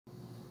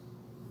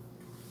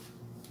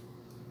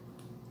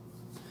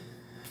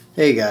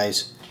Hey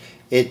guys,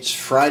 it's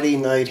Friday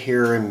night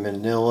here in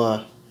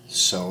Manila,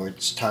 so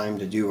it's time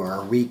to do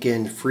our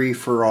weekend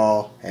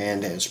free-for-all,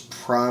 and as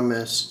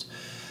promised,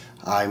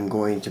 I'm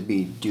going to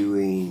be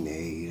doing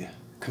a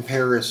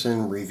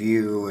comparison,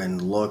 review,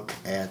 and look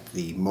at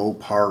the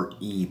Mopar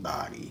E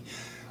body,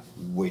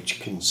 which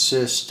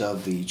consists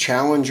of the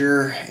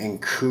Challenger and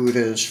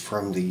Cudas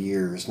from the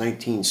years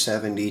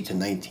 1970 to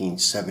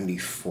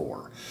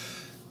 1974.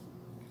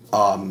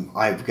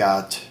 I've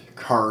got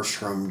cars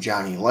from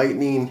Johnny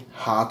Lightning,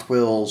 Hot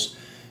Wheels,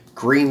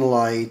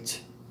 Greenlight,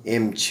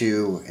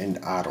 M2,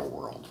 and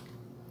Autoworld.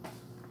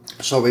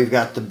 So we've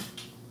got the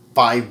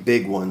 5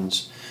 big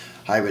ones,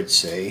 I would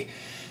say.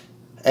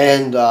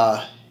 And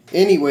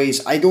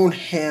anyways, I don't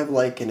have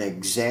like an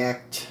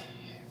exact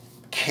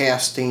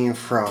casting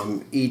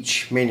from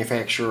each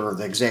manufacturer of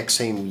the exact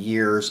same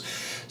years.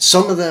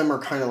 Some of them are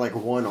kind of like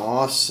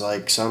one-offs,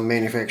 like some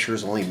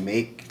manufacturers only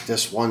make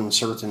this one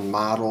certain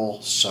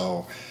model,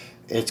 so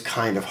it's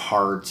kind of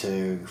hard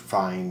to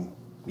find,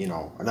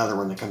 another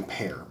one to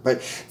compare.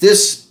 But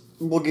this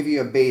will give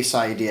you a base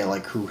idea,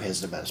 like who has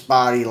the best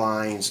body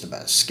lines, the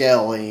best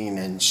scaling,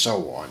 and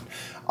so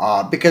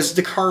on. Because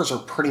the cars are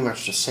pretty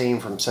much the same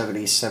from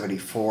 70,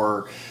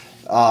 74,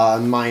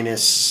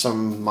 minus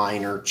some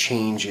minor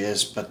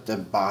changes, but the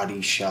body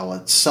shell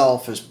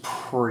itself is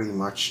pretty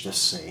much the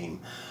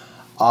same.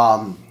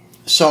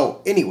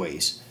 So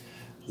anyways,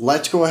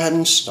 let's go ahead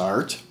and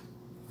start.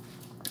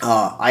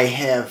 I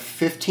have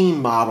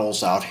 15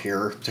 models out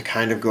here to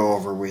kind of go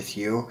over with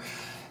you,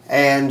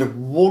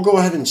 and we'll go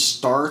ahead and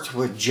start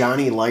with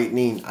Johnny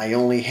Lightning. I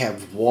only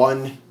have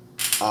one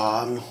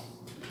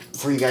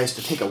for you guys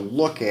to take a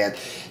look at.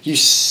 You've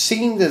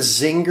seen the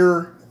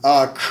Zinger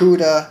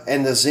Cuda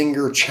and the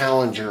Zinger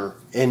Challenger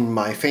in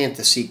my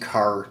Fantasy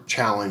Car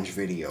Challenge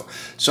video,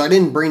 so I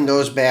didn't bring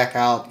those back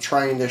out,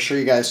 trying to show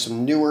you guys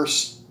some newer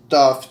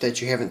stuff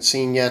that you haven't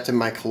seen yet in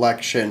my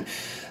collection.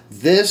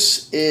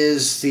 This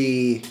is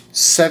the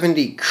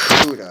 70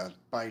 Cuda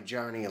by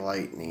Johnny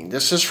Lightning.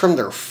 This is from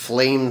their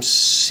Flame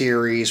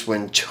series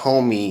when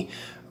Tommy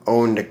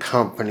owned a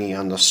company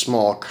on the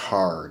small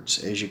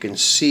cards. As you can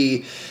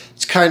see,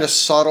 it's kind of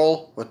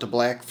subtle with the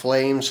black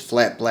flames,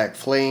 flat black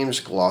flames,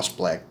 gloss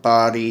black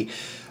body,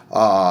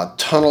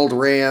 tunneled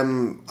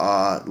ram.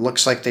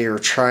 Looks like they are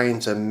trying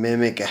to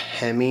mimic a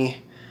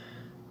Hemi.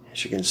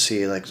 As you can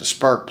see, like the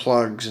spark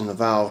plugs and the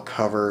valve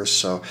covers.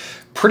 So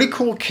pretty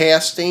cool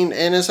casting.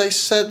 And as I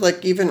said,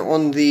 like even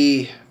on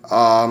the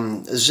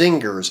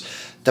Zingers,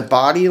 the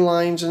body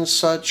lines and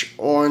such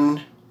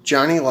on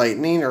Johnny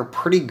Lightning are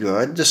pretty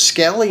good. The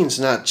scaling's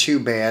not too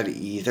bad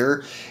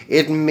either.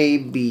 It may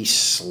be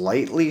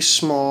slightly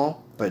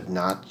small, but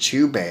not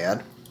too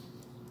bad.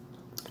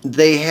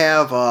 They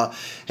have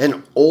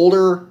an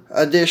older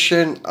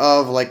edition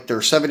of like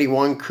their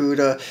 71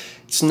 Cuda.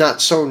 It's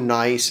not so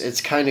nice.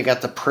 It's kind of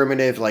got the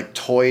primitive, like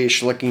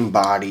toyish looking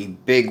body,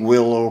 big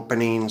wheel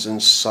openings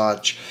and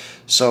such,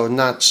 so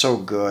not so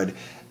good.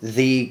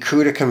 The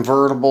Cuda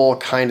convertible,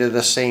 kind of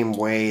the same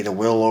way. The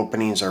wheel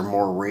openings are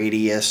more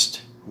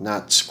radiused,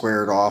 not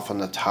squared off on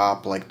the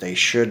top like they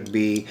should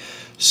be,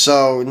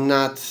 so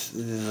not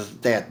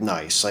that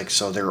nice. Like,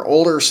 so their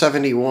older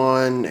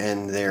 71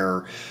 and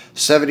their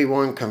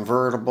 71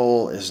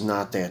 convertible is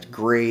not that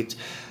great.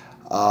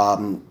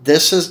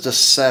 This is the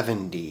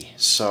 70,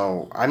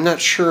 so I'm not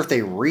sure if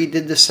they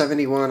redid the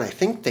 71. I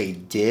think they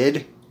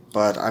did,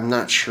 but I'm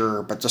not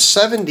sure. But the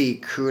 70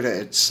 Cuda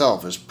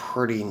itself is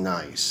pretty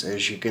nice.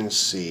 As you can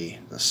see,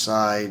 the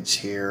sides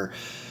here,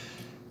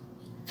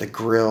 the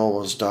grille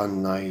was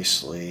done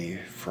nicely.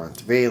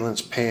 Front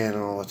valence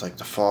panel with like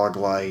the fog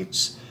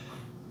lights.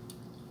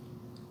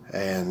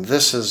 And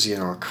this is,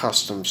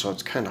 custom, so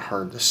it's kind of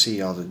hard to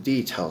see all the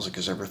details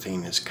because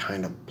everything is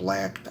kind of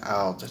blacked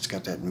out. It's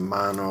got that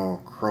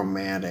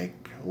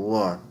monochromatic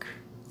look.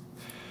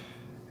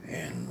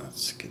 And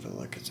let's get a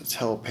look at the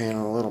tail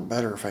panel a little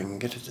better if I can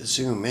get it to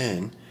zoom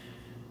in.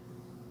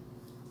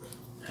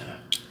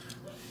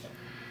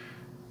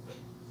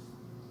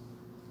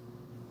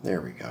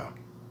 There we go.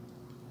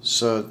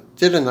 So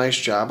did a nice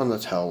job on the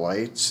tail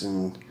lights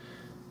and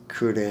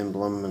Cuda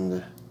emblem and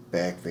the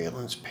back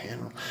valence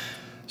panel.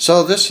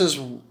 So this is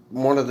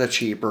one of the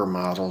cheaper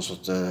models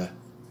with the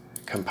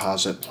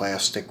composite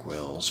plastic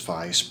wheels,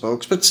 5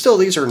 spokes, but still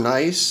these are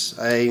nice.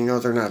 I know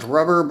they're not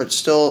rubber, but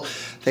still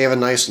they have a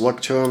nice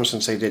look to them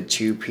since they did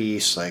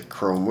 2-piece like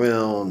chrome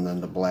wheel and then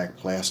the black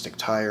plastic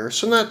tire,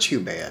 so not too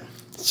bad.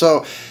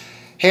 So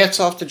hats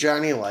off to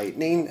Johnny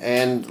Lightning,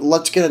 and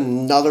let's get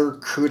another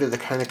Cuda to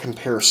kind of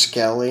compare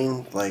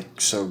scaling.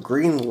 Like, so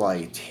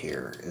Greenlight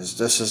here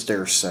this is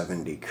their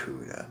 70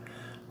 Cuda.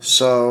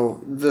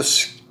 So the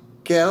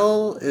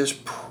scale is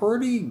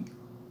pretty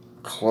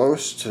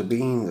close to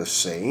being the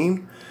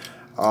same.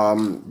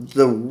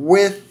 The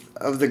width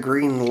of the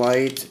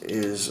Greenlight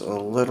is a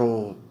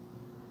little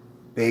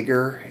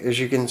bigger, as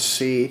you can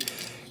see.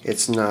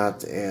 It's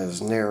not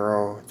as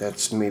narrow.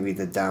 That's maybe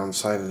the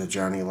downside of the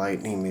Johnny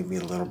Lightning, maybe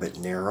a little bit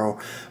narrow,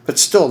 but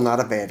still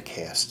not a bad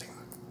casting.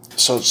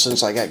 So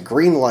since I got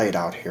Greenlight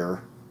out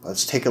here,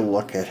 let's take a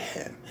look at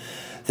him.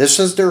 This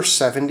is their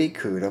 70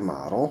 Cuda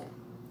model.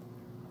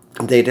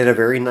 They did a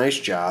very nice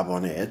job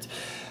on it.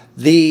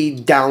 The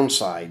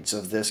downsides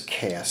of this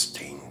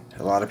casting.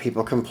 A lot of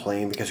people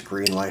complain because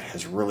Greenlight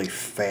has really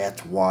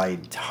fat,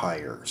 wide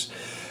tires.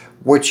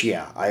 Which,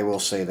 yeah, I will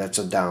say that's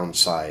a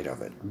downside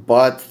of it.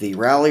 But the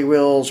rally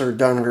wheels are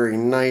done very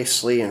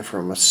nicely, and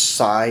from a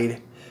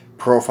side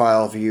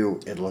profile view,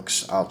 it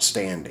looks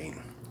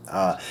outstanding.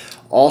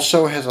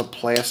 Also has a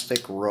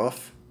plastic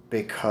roof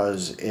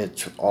because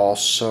it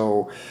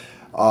also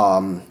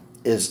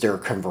is their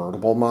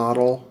convertible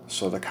model.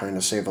 So to kind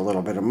of save a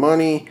little bit of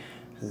money,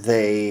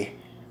 they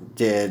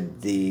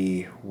did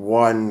the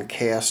one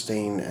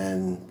casting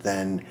and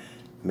then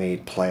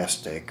made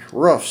plastic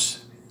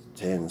roofs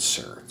to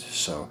insert.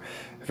 So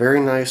very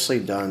nicely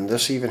done.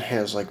 This even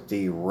has like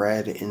the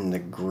red in the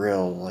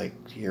grill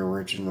like the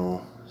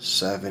original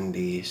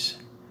 70s.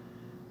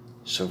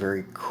 So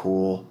very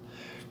cool.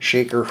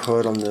 Shaker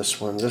hood on this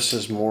one. This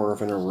is more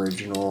of an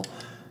original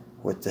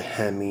with the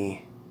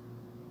Hemi,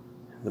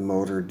 the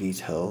motor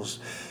details.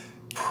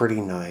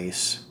 Pretty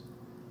nice.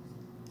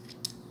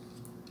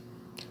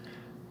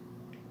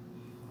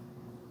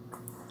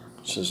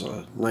 This is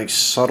a nice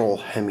subtle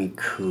Hemi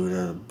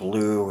Cuda,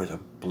 blue with a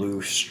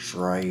blue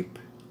stripe.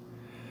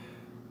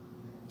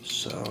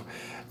 So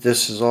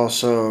this is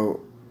also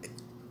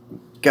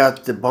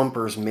got the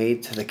bumpers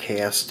made to the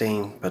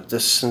casting, but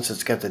this, since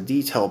it's got the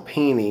detail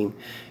painting,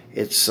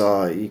 it's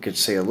you could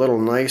say a little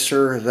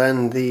nicer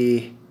than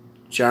the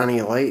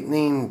Johnny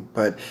Lightning,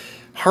 but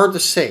hard to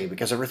say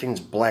because everything's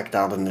blacked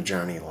out in the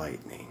Johnny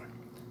Lightning.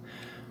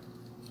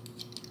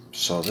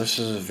 So this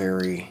is a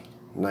very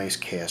nice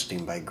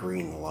casting by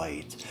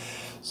Greenlight.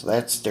 So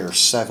that's their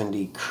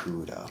 70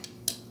 Cuda.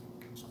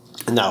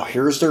 Now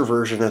here's their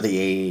version of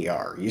the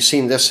AAR. You've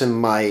seen this in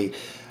my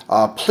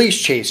police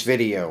chase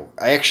video.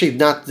 Actually,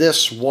 not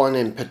this one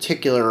in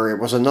particular. It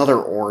was another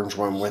orange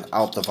one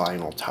without the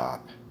vinyl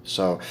top.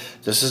 So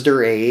this is their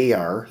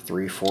AAR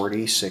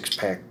 340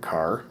 6-pack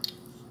car.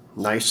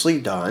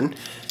 Nicely done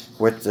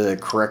with the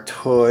correct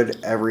hood,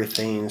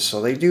 everything.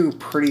 So they do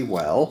pretty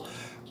well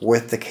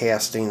with the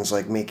castings,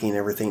 like making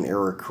everything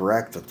error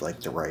correct with like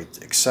the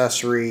right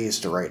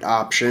accessories, the right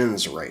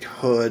options, the right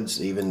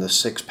hoods, even the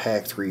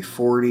 6-pack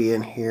 340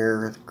 in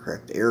here, the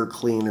correct air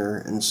cleaner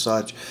and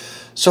such.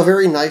 So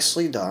very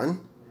nicely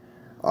done.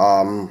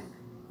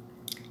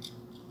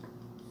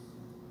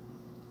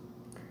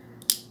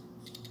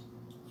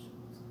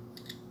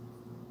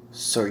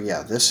 So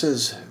yeah, this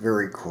is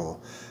very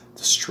cool.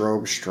 The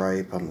strobe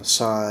stripe on the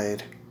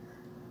side.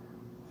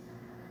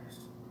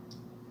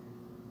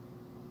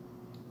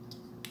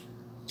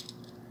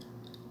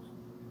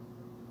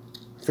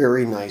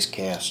 Very nice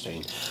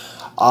casting.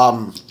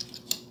 Now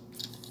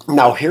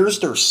here's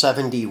their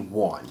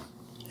 71,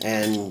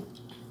 and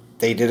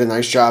they did a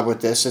nice job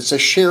with this. It's a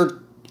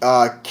shared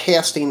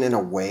casting in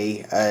a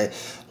way.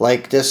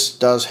 Like this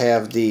does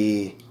have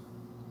the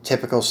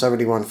typical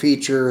 71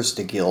 features,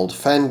 the Guild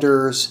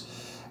fenders,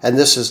 and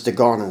this is the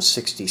Gone in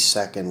 60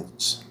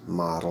 Seconds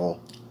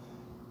model.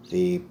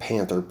 The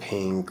Panther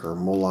Pink or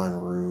Moulin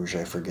Rouge.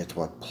 I forget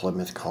what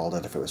Plymouth called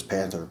it, if it was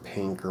Panther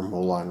Pink or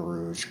Moulin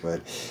Rouge.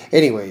 But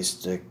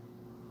anyways, the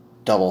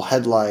double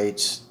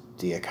headlights,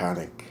 the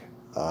iconic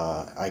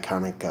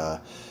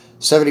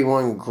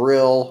 71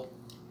 grill,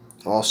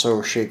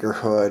 also shaker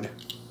hood.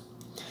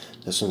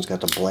 This one's got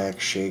the black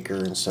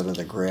shaker instead of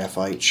the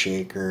graphite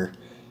shaker.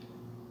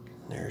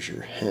 There's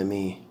your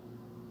Hemi.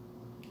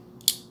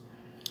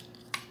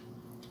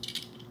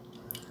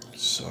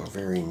 So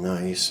very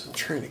nice. I'm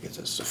trying to get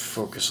this to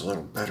focus a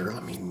little better.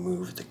 Let me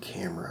move the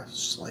camera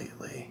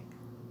slightly.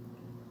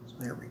 So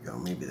there we go.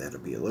 Maybe that'll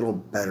be a little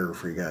better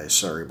for you guys.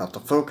 Sorry about the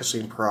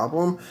focusing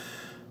problem.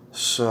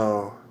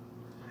 So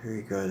here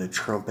you go. The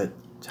trumpet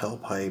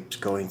tailpipes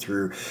going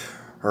through,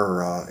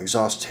 or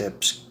exhaust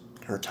tips,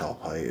 or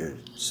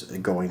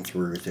tailpipes going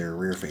through their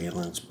rear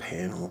valence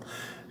panel.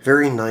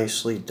 Very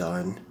nicely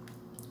done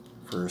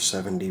for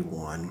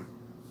 71.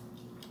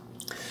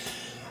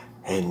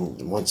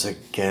 And once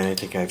again, I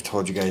think I've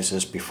told you guys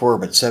this before,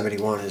 but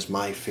 71 is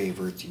my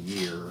favorite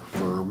year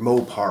for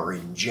Mopar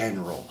in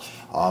general.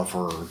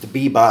 For the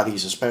B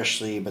bodies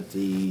especially, but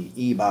the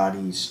E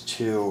bodies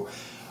too.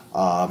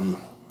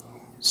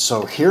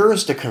 So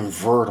here's the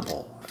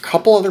convertible. A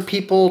couple other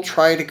people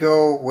try to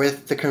go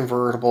with the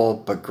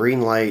convertible, but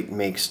Greenlight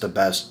makes the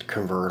best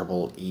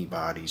convertible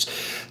E-bodies.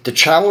 The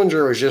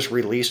Challenger was just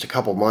released a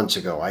couple months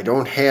ago. I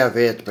don't have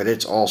it, but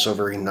it's also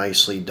very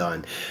nicely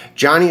done.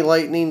 Johnny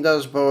Lightning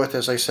does both.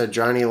 As I said,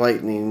 Johnny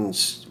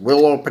Lightning's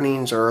wheel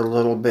openings are a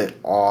little bit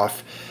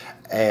off.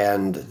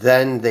 And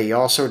then they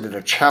also did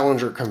a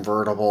Challenger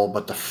convertible,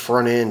 but the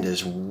front end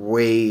is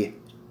way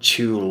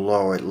too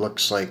low. It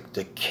looks like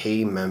the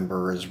K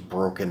member is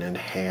broken in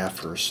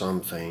half or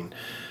something.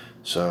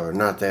 So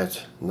not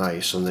that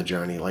nice on the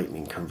Johnny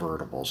Lightning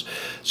convertibles.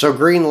 So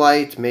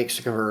Greenlight makes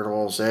the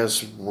convertibles.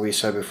 As we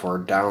said before,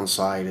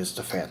 downside is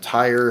the fat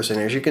tires. And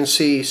as you can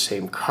see,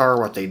 same car,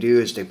 what they do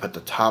is they put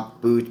the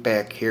top boot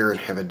back here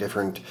and have a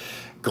different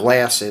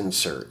glass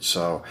insert.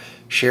 So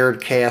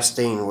shared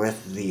casting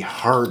with the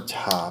hard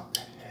top.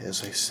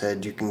 As I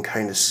said, you can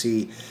kind of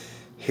see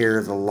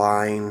here the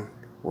line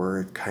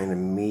where it kind of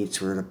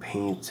meets where the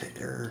paint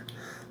or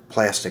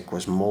plastic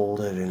was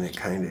molded and it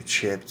kind of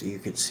chipped. You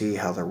could see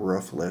how the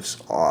roof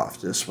lifts off.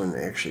 This one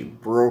actually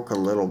broke a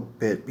little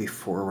bit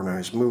before when I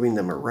was moving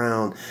them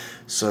around,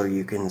 so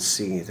you can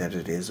see that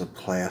it is a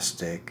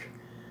plastic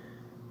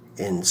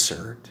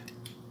insert.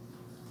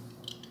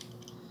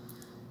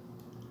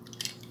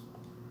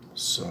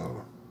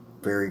 So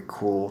very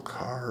cool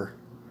car.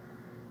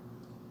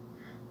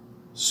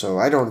 So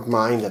I don't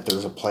mind that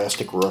there's a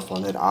plastic roof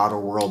on it.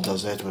 Autoworld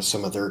does that with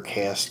some of their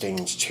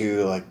castings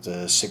too, like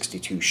the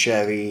 62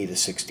 Chevy, the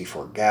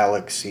 64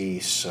 Galaxy.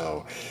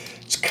 So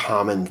it's a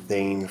common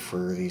thing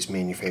for these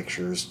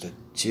manufacturers to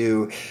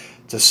do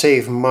to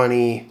save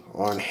money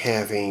on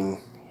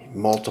having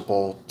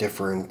multiple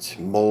different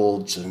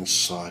molds and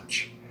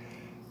such.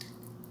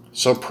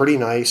 So pretty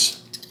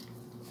nice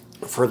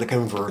for the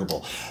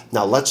convertible.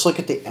 Now let's look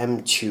at the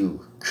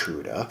M2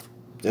 Cuda.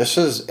 This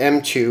is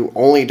M2,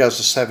 only does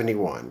a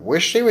 71.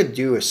 Wish they would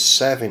do a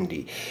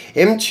 70.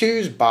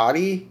 M2's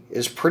body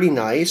is pretty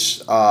nice.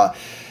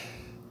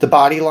 The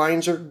body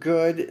lines are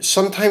good.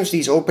 Sometimes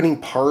these opening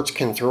parts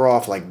can throw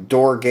off like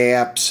door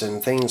gaps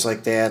and things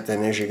like that.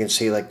 Then as you can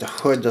see, like the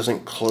hood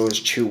doesn't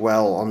close too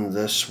well on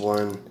this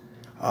one.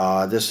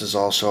 This is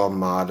also a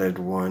modded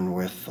one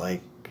with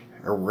like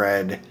a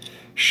red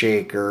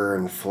shaker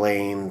and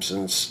flames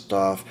and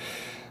stuff.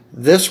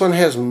 This one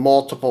has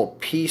multiple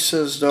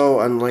pieces though,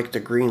 unlike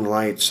the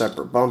Greenlight,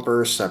 separate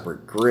bumpers,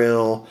 separate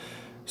grille,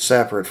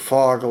 separate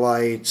fog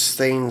lights,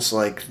 things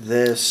like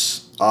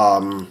this.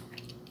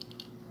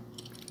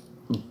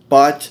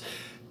 But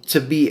to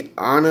be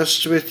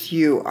honest with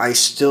you, I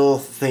still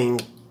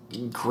think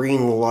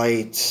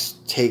Greenlight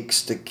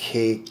takes the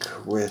cake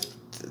with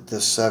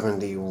the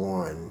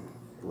 71,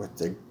 with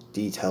the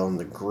detail in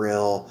the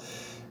grille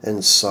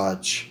and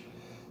such.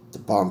 The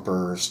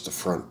bumpers, the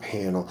front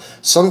panel.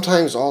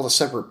 Sometimes all the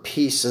separate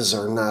pieces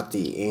are not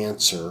the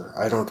answer.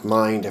 I don't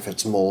mind if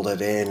it's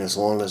molded in as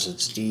long as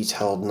it's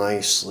detailed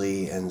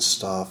nicely and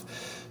stuff.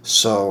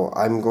 So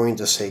I'm going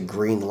to say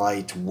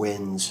Greenlight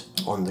wins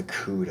on the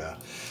Cuda.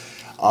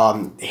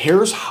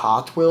 Here's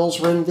Hot Wheels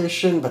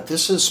rendition, but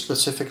this is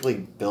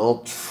specifically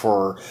built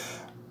for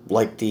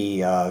like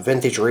the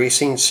Vintage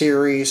Racing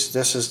series.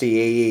 This is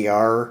the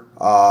AAR,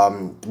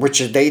 which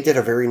they did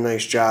a very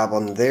nice job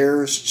on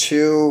theirs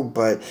too,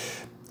 but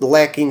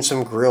lacking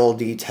some grille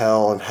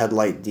detail and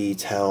headlight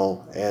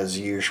detail as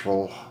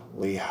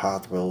usually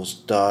Hot Wheels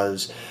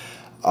does.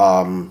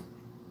 The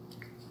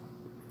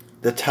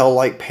tail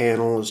light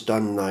panel is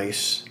done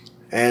nice,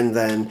 and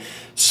then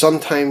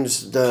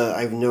sometimes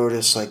I've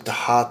noticed like the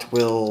Hot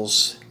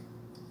Wheels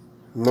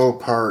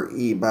Mopar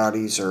E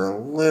bodies are a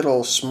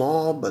little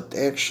small, but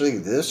actually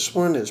this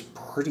one is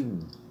pretty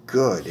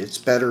good. It's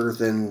better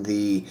than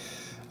the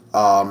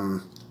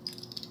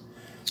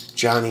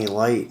Johnny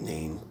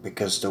Lightning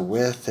because the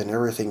width and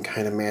everything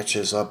kind of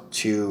matches up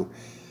to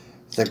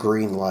the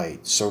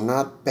Greenlight. So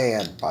not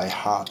bad by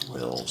Hot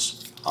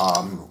Wheels.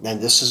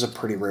 And this is a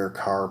pretty rare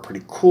car,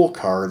 pretty cool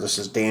car. This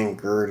is Dan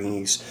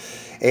Gurney's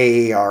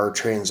AAR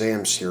Trans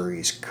Am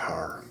Series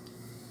car.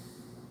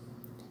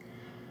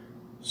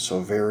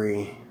 So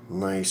very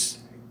nice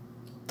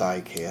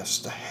die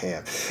cast to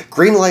have.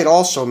 Greenlight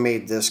also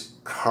made this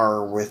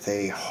car with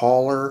a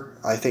hauler.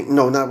 I think,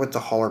 no, not with the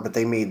hauler, but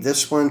they made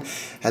this one.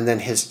 And then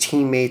his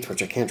teammate,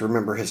 which I can't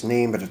remember his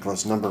name, but it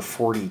was number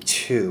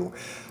 42.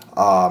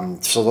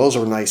 So those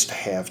are nice to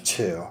have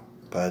too.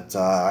 But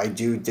I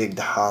do dig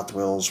the Hot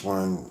Wheels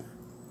one.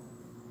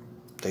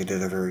 They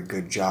did a very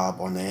good job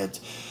on it.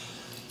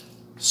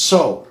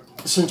 So,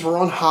 since we're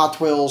on Hot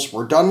Wheels,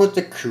 we're done with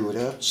the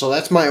Cuda. So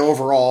that's my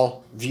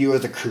overall view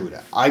of the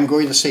Cuda. I'm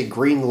going to say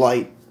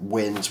Greenlight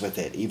wins with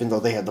it, even though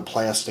they had the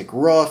plastic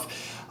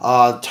roof.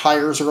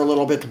 Tires are a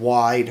little bit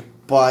wide,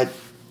 but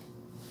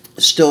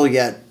still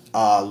yet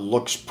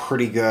looks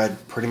pretty good.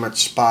 Pretty much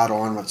spot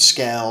on with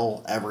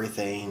scale,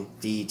 everything.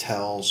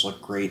 Details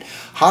look great.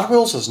 Hot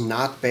Wheels is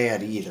not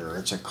bad either.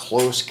 It's a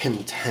close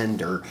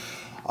contender.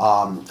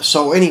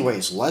 So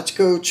anyways, let's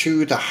go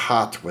to the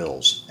Hot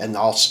Wheels, and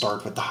I'll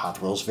start with the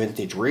Hot Wheels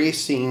Vintage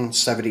Racing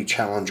 70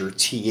 Challenger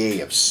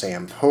TA of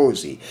Sam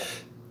Posey.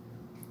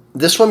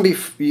 This one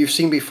you've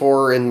seen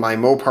before in my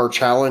Mopar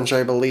Challenge,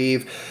 I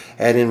believe,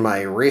 and in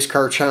my race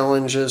car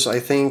challenges, I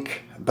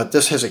think. But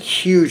this has a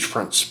huge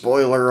front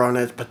spoiler on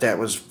it, but that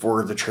was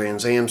for the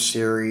Trans Am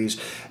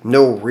series.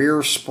 No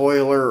rear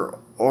spoiler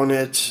on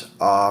it,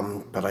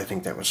 but I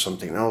think that was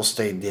something else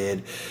they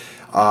did.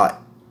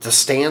 The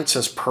stance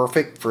is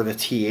perfect for the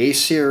TA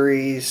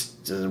series.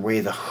 The way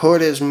the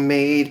hood is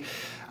made,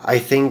 I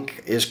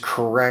think, is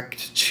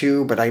correct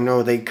too, but I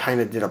know they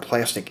kind of did a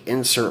plastic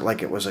insert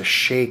like it was a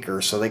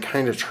shaker, so they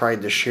kind of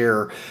tried to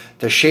share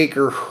the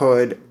shaker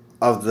hood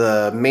of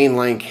the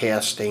mainline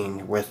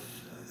casting with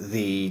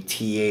the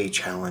TA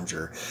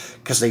Challenger,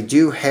 because they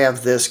do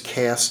have this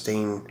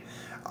casting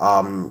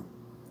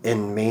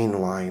in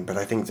mainline, but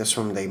I think this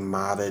one they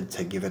modded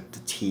to give it the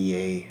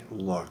TA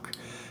look.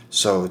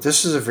 So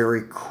this is a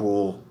very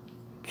cool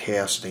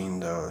casting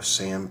though.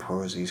 Sam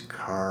Posey's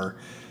car,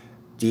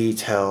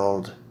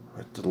 detailed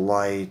with the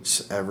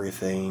lights,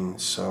 everything.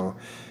 So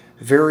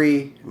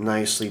very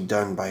nicely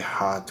done by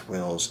Hot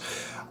Wheels.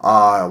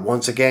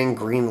 Once again,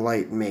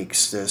 Greenlight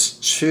makes this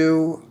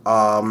too.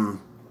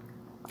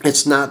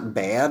 It's not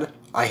bad.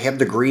 I have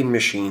the Green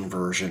Machine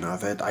version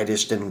of it. I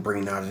just didn't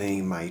bring out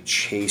any of my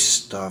chase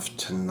stuff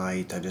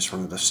tonight. I just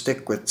wanted to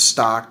stick with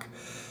stock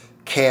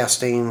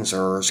castings,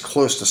 or as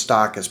close to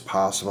stock as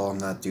possible, and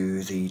not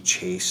do the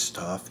chase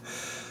stuff.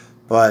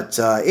 But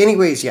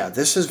anyways, yeah,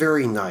 this is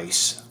very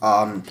nice.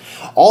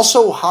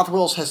 Also, Hot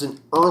Wheels has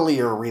an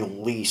earlier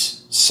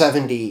release,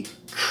 70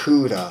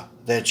 Cuda,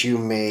 that you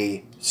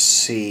may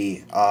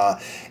see,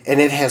 and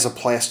it has a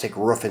plastic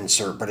roof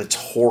insert, but it's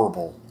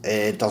horrible.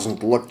 It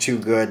doesn't look too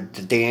good.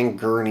 The Dan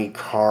Gurney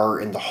car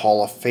in the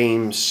Hall of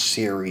Fame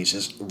series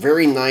is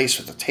very nice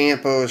with the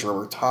tampos,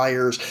 rubber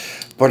tires,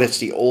 but it's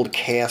the old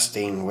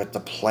casting with the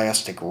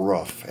plastic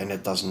roof, and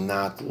it does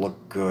not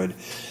look good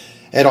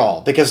at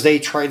all, because they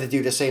tried to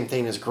do the same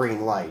thing as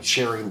Greenlight,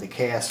 sharing the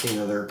casting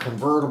of their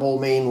convertible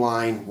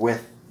mainline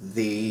with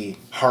the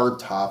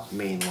hardtop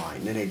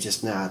mainline, and it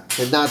just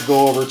did not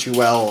go over too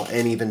well,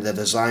 and even the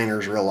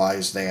designers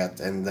realized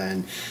that, and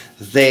then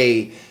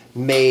they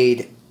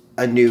made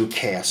a new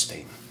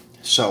casting.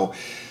 So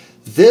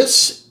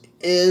this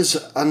is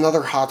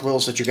another Hot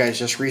Wheels that you guys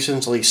just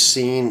recently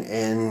seen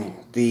in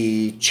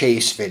the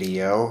Chase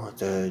video,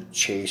 the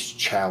Chase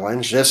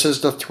Challenge. This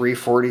is the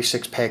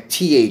 346-pack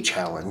TA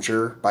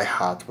Challenger by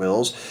Hot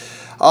Wheels.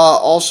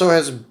 Also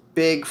has a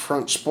big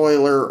front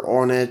spoiler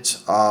on it,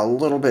 a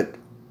little bit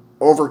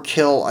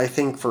overkill, I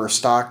think, for a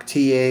stock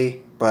TA,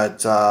 but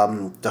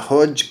the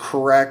hood's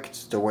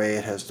correct, the way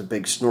it has the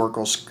big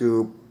snorkel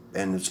scoop,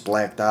 and it's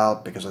blacked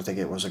out because I think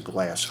it was a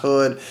glass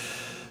hood.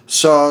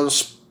 So the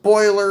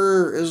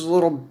spoiler is a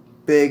little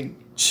big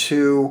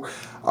too.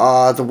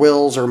 The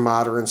wheels are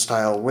modern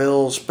style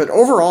wheels, but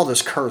overall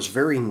this car is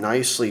very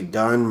nicely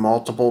done.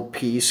 Multiple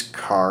piece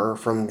car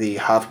from the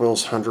Hot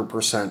Wheels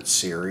 100%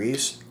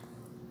 series.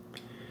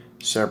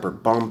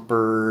 Separate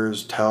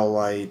bumpers, tail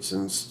lights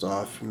and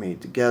stuff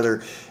made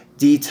together.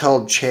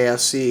 Detailed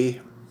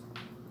chassis.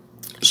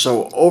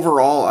 So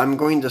overall, I'm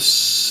going to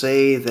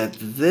say that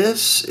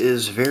this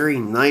is very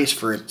nice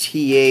for a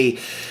TA.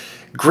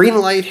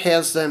 Greenlight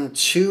has them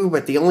too,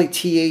 but the only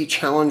TA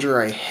Challenger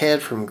I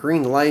had from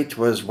Greenlight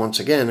was, once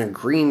again, a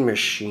Green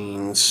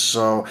Machine.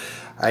 So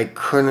I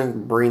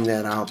couldn't bring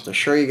that out to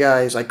show you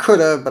guys. I could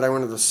have, but I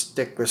wanted to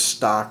stick with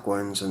stock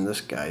ones, and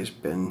this guy's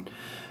been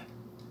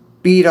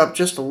beat up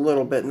just a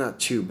little bit, not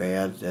too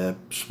bad. The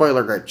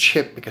spoiler got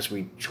chipped because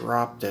we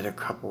dropped it a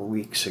couple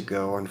weeks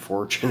ago,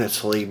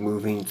 unfortunately,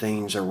 moving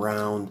things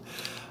around.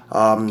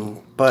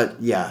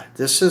 But yeah,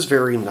 this is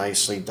very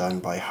nicely done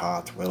by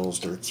Hot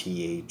Wheels, their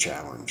TA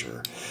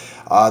Challenger.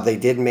 They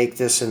did make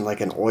this in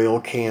like an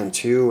oil can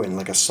too, in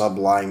like a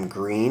sublime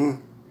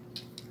green.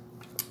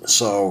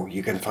 So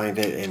you can find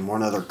it in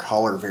one other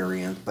color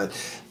variant, but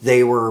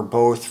they were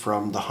both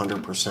from the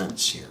 100%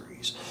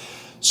 series.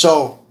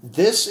 So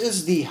this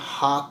is the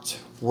Hot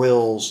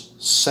Wheels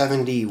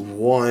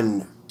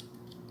 71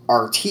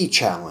 RT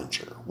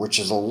Challenger, which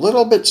is a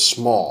little bit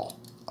small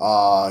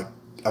of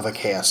a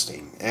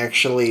casting.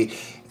 Actually,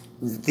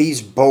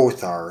 these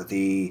both are.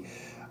 The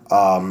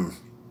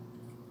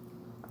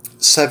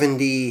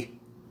 70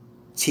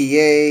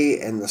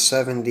 TA and the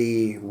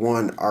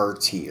 71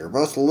 RT are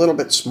both a little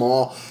bit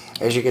small,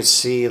 as you can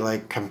see,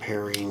 like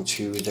comparing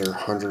to their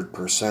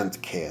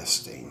 100%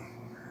 casting.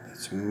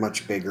 It's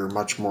much bigger,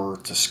 much more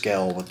to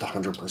scale with the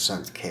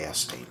 100%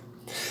 casting.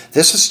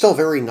 This is still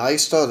very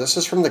nice, though. This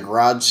is from the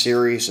Garage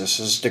series.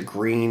 This is the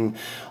Green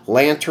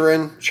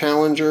Lantern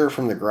Challenger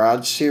from the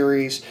Garage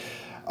series.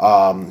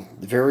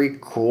 Very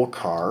cool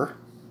car.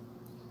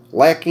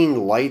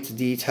 Lacking light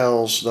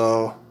details,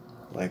 though,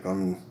 like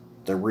on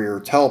the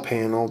rear tail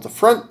panel. The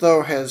front,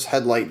 though, has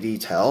headlight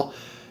detail.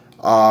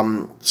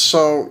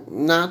 So,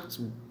 not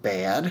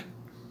bad.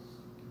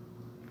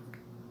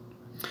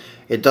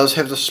 It does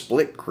have the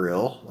split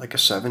grille, like a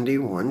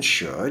 71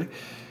 should.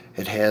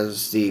 It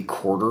has the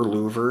quarter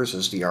louvers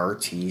as the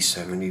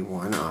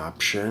RT71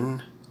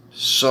 option.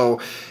 So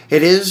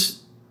it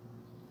is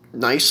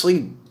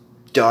nicely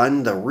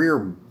done. The rear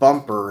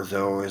bumper,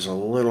 though, is a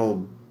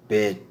little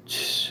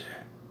bit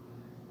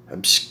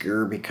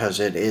obscure because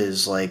it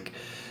is like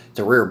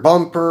the rear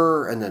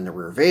bumper and then the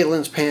rear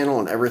valence panel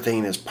and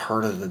everything is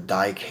part of the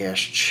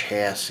die-cast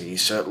chassis.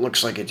 So it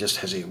looks like it just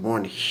has a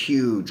one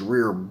huge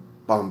rear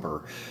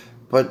bumper.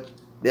 But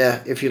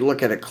yeah, if you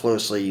look at it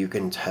closely, you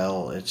can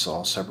tell it's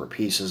all separate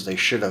pieces. They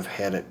should have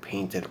had it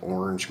painted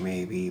orange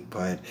maybe,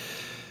 but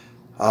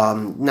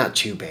not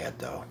too bad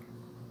though.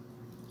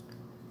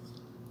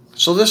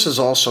 So this is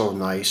also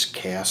nice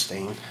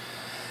casting.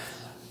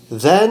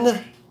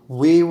 Then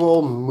we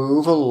will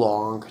move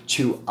along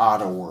to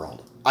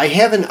Autoworld. I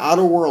have an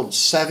Autoworld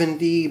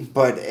 70,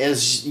 but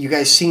as you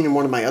guys seen in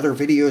one of my other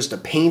videos, the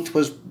paint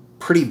was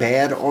pretty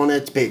bad on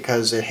it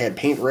because it had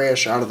paint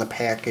rash out of the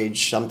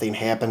package. Something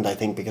happened, I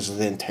think, because of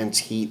the intense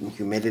heat and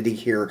humidity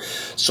here.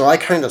 So I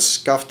kind of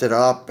scuffed it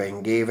up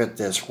and gave it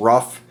this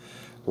rough,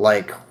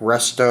 like,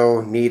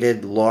 resto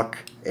needed look.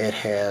 It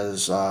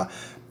has,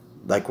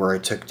 like, where I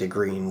took the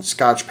green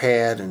Scotch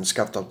pad and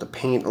scuffed up the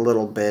paint a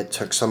little bit,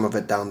 took some of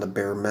it down to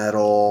bare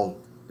metal,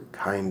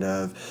 kind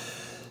of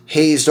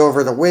hazed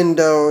over the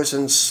windows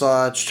and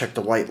such, took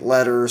the white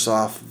letters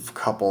off of a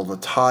couple of the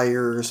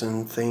tires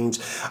and things.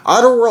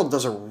 Autoworld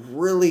does a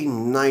really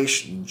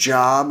nice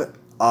job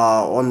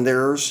on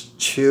theirs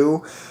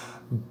too,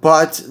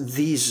 but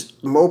these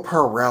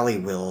Mopar rally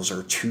wheels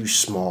are too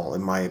small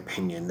in my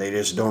opinion. They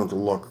just don't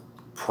look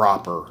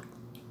proper.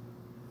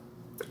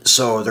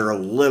 So they're a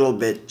little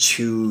bit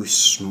too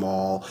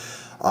small.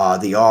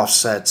 The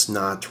offset's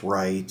not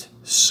right.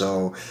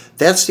 So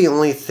that's the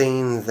only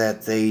thing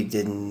that they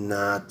did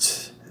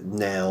not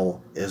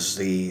nail is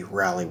the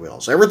rally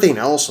wheels. Everything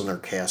else on their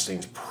casting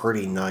is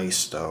pretty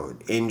nice though.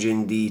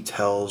 Engine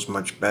details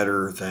much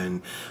better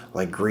than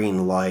like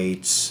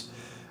Greenlight's.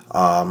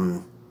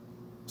 The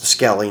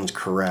scaling's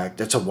correct.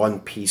 It's a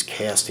one-piece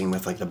casting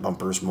with like the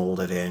bumpers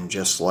molded in,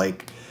 just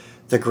like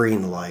the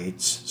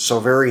Greenlights. So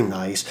very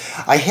nice.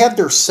 I have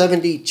their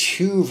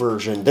 72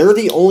 version. They're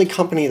the only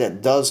company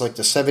that does like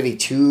the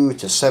 72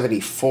 to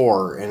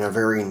 74 in a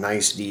very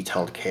nice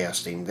detailed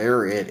casting.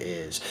 There it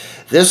is.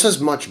 This is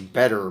much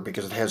better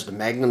because it has the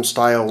Magnum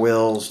style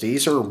wheels.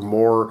 These are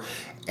more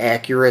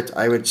accurate,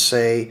 I would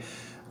say.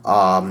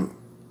 And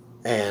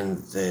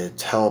the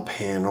tail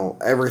panel,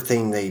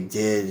 everything they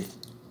did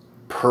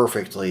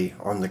perfectly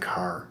on the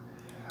car.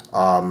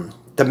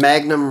 The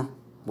Magnum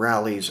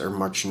rallies are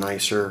much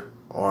nicer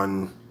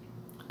on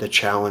the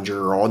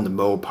Challenger or on the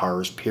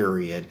Mopars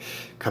period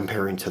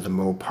comparing to the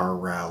Mopar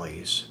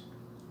rallies.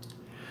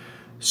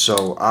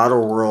 So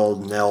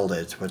Autoworld nailed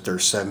it with their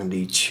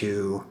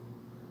 72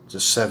 to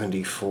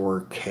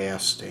 74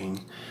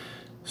 casting.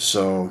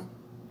 So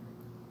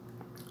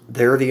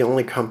they're the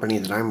only company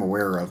that I'm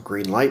aware of.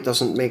 Greenlight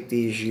doesn't make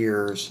these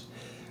years.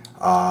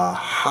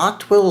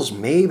 Hot Wheels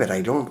may, but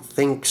I don't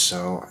think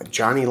so.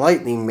 Johnny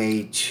Lightning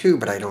may too,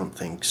 but I don't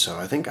think so.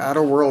 I think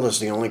Autoworld is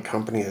the only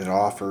company that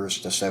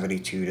offers the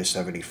 72 to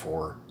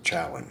 74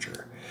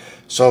 Challenger.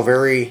 So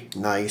very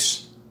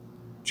nice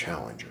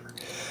Challenger.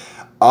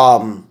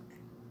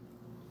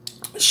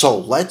 So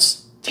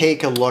let's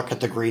take a look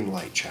at the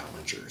Greenlight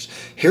Challengers.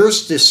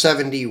 Here's the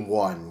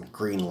 71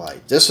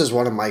 Greenlight. This is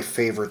one of my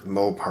favorite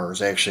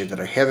Mopars, actually, that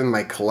I have in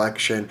my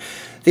collection.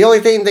 The only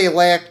thing they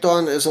lacked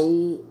on is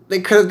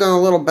they could have done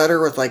a little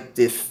better with like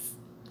the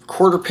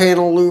quarter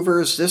panel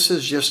louvers. This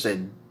is just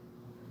a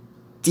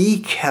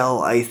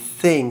decal, I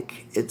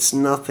think. It's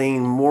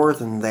nothing more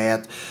than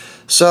that.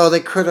 So they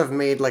could have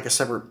made like a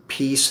separate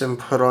piece and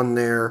put on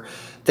there.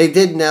 They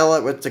did nail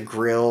it with the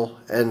grille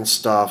and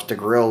stuff. The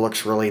grille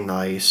looks really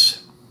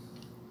nice.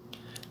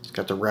 It's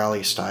got the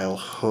rally style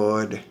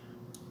hood.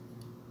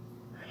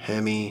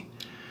 Hemi.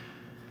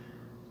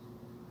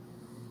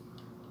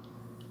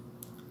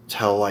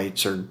 Tail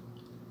lights are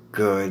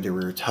good. The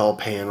rear tail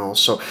panel.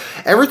 So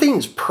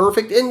everything's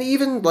perfect. And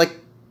even like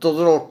the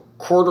little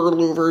quarter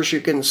louvers, you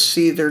can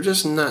see they're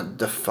just not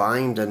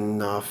defined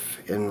enough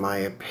in my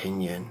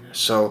opinion.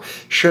 So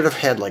should have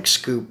had like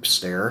scoops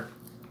there.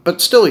 But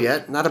still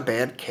yet, not a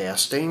bad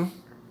casting.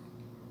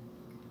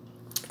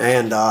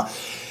 And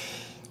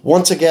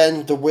once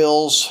again, the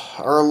wheels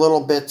are a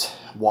little bit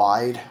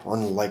wide,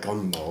 unlike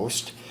on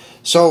most.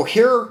 So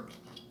here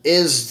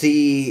is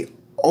the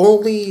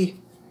only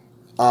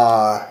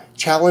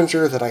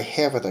Challenger that I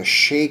have with a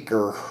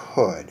shaker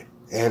hood.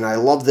 And I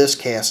love this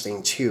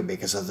casting too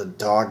because of the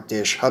dog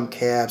dish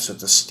hubcaps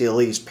with the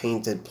Stillies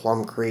painted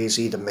plum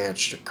crazy to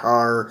match the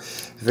car.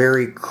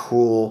 Very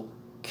cool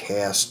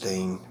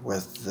casting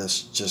with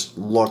this just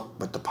look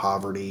with the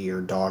poverty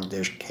or dog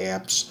dish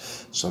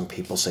caps. Some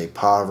people say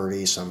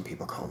poverty, some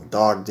people call them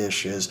dog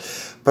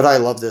dishes. But I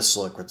love this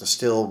look with the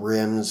steel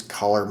rims,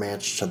 color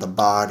match to the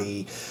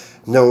body.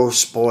 No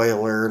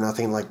spoiler,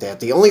 nothing like that.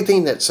 The only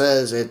thing that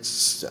says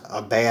it's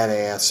a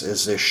badass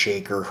is this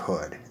shaker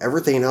hood.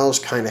 Everything else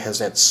kind of has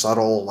that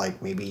subtle,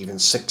 like maybe even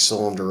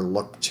 6-cylinder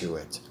look to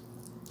it.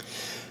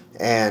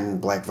 And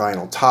black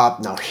vinyl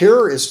top. Now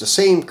here is the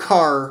same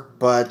car,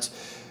 but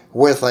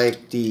with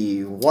like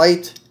the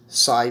white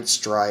side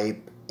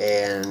stripe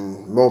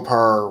and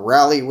Mopar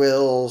rally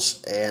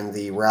wheels and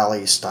the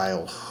rally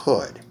style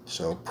hood.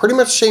 So pretty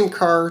much same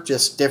car,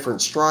 just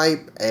different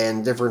stripe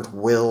and different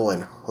wheel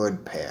and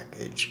hood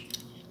package.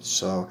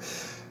 So,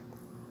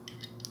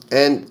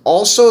 and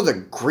also the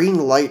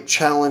Greenlight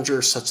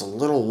Challenger sets a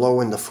little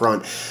low in the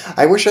front.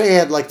 I wish I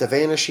had like the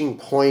Vanishing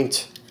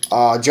Point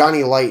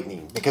Johnny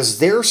Lightning, because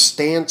their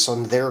stance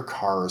on their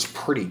car is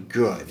pretty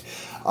good.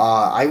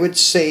 I would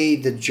say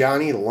the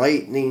Johnny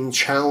Lightning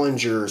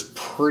Challenger is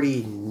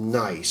pretty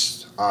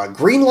nice.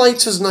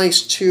 Greenlight's is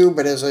nice too,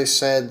 but as I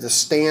said, the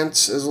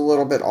stance is a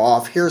little bit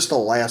off. Here's the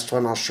last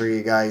one I'll show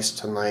you guys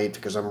tonight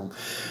because I'm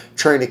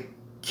trying to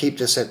keep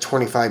this at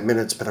 25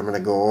 minutes, but I'm going to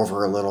go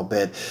over a little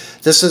bit.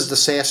 This is the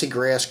Sassy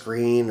Grass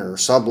Green, or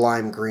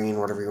Sublime Green,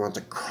 whatever you want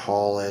to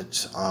call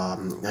it.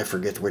 I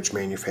forget which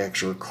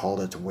manufacturer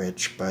called it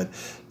which, but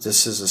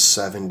this is a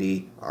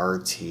 70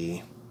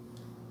 RT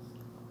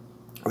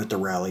with the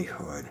rally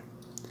hood.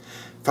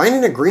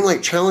 Finding a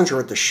Greenlight Challenger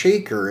with the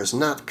shaker is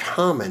not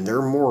common.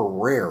 They're more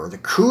rare. The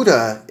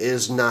Cuda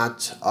is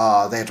not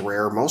that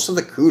rare. Most of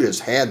the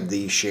Cudas had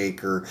the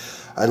shaker,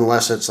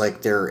 unless it's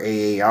like their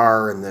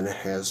AAR, and then it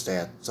has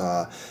that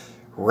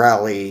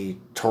rally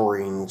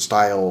touring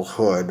style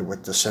hood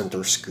with the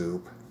center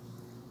scoop.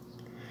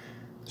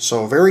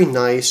 So very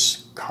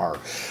nice car.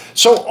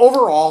 So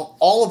overall,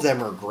 all of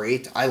them are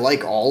great. I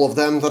like all of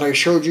them that I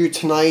showed you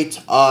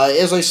tonight.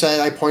 As I said,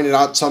 I pointed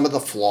out some of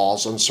the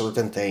flaws on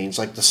certain things,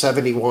 like the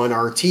 71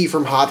 RT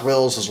from Hot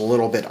Wheels is a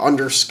little bit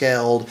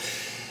underscaled.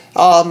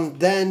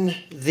 Then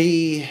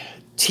the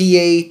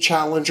TA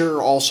Challenger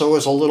also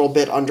is a little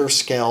bit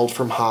underscaled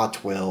from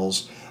Hot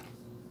Wheels.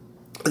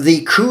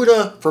 The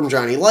Cuda from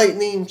Johnny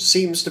Lightning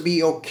seems to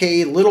be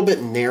okay, a little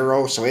bit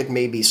narrow, so it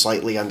may be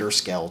slightly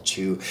underscaled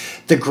too.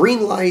 The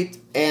Greenlight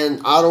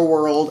and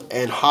Autoworld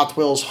and Hot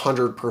Wheels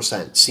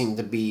 100% seem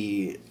to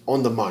be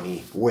on the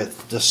money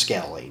with the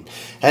scaling.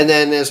 And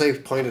then, as I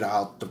pointed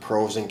out, the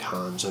pros and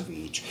cons of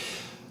each.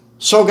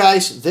 So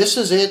guys, this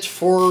is it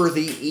for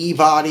the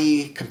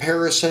E-Body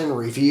comparison,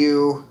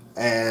 review,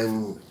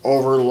 and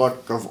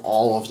overlook of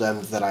all of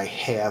them that I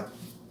have.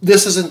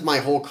 This isn't my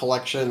whole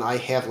collection. I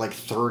have like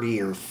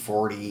 30 or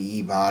 40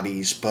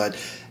 E-Bodies, but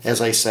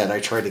as I said, I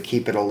try to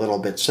keep it a little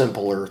bit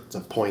simpler to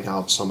point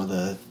out some of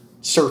the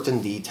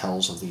certain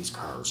details of these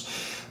cars.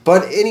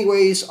 But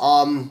anyways,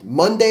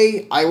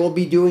 Monday I will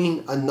be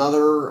doing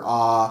another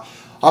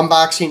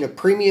unboxing of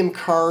premium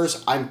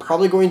cars. I'm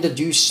probably going to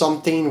do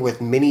something with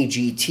Mini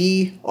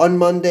GT on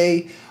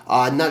Monday.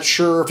 I'm not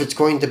sure if it's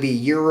going to be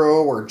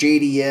Euro or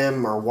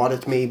JDM or what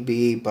it may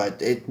be, but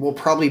it will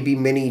probably be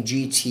Mini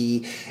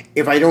GT.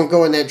 If I don't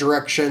go in that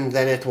direction,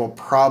 then it will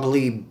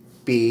probably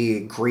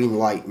be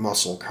Greenlight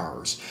muscle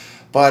cars.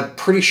 But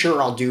pretty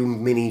sure I'll do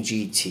Mini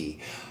GT.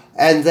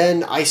 And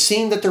then I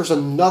seen that there's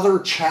another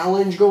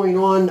challenge going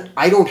on.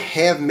 I don't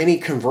have many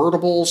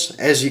convertibles.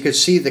 As you can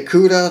see, the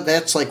Cuda,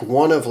 that's like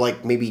one of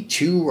like maybe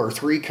 2 or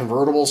 3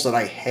 convertibles that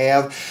I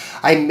have.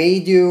 I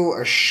may do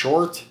a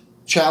short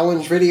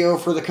challenge video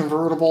for the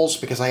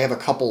convertibles because I have a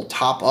couple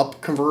top-up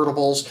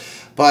convertibles.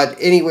 But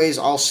anyways,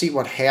 I'll see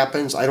what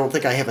happens. I don't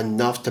think I have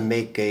enough to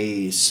make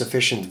a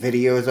sufficient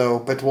video though,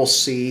 but we'll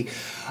see.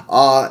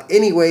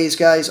 Anyways,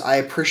 guys, I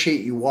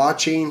appreciate you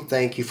watching.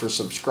 Thank you for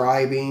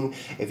subscribing.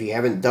 If you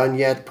haven't done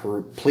yet,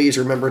 please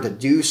remember to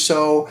do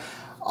so.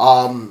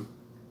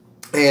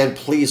 And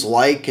please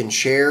like and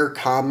share,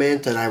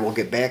 comment, and I will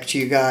get back to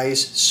you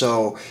guys.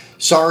 So,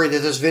 sorry that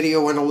this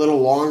video went a little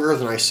longer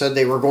than I said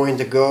they were going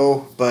to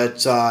go,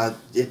 but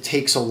it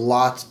takes a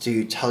lot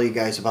to tell you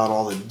guys about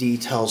all the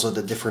details of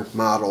the different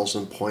models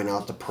and point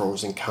out the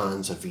pros and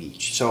cons of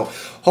each. So,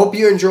 hope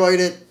you enjoyed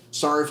it.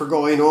 Sorry for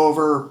going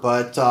over,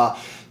 but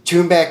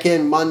tune back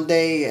in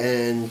Monday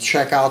and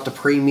check out the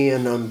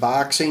premium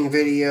unboxing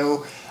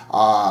video.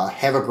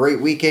 Have a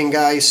great weekend,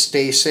 guys.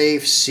 Stay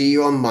safe. See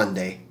you on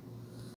Monday.